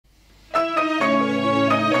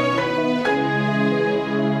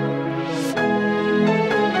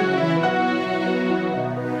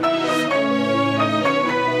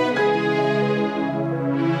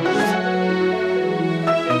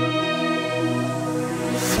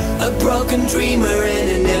A broken dreamer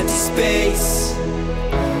in an empty space,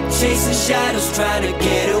 chasing shadows trying to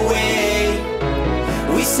get away.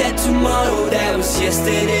 We said tomorrow, that was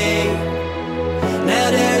yesterday.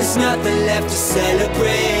 Now there's nothing left to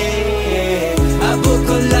celebrate. Our book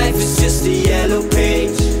of life is just a yellow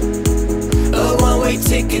page, a one-way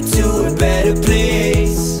ticket to a better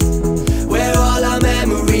place, where all our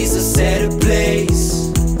memories are set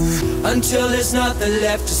ablaze, until there's nothing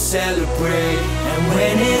left to celebrate. And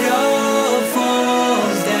when it all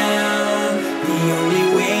falls down, the only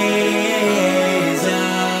way is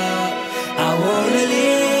up. I wanna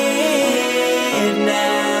live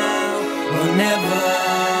now, or never,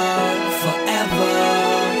 forever.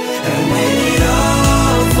 And when it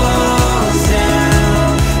all falls down,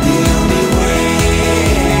 the only way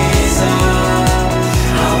is up.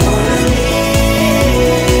 I wanna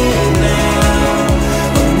live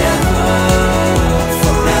now, or never,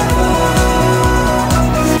 forever.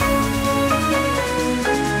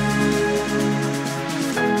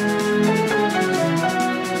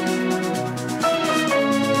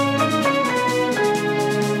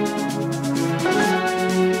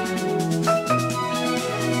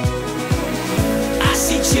 I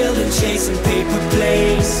see children chasing paper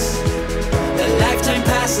planes, the lifetime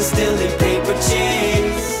passes still in paper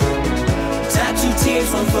chase. Tattooed tears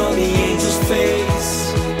run from the angel's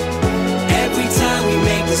face, every time we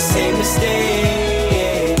make the same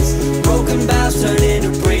mistakes. Broken vows turn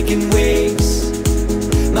into breaking waves.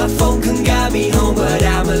 My phone can guide me home, but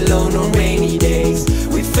I'm alone on rainy days.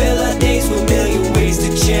 We fill our days with a million ways to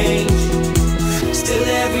change, still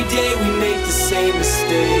every day we make the same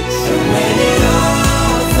mistakes. And when it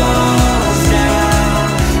all falls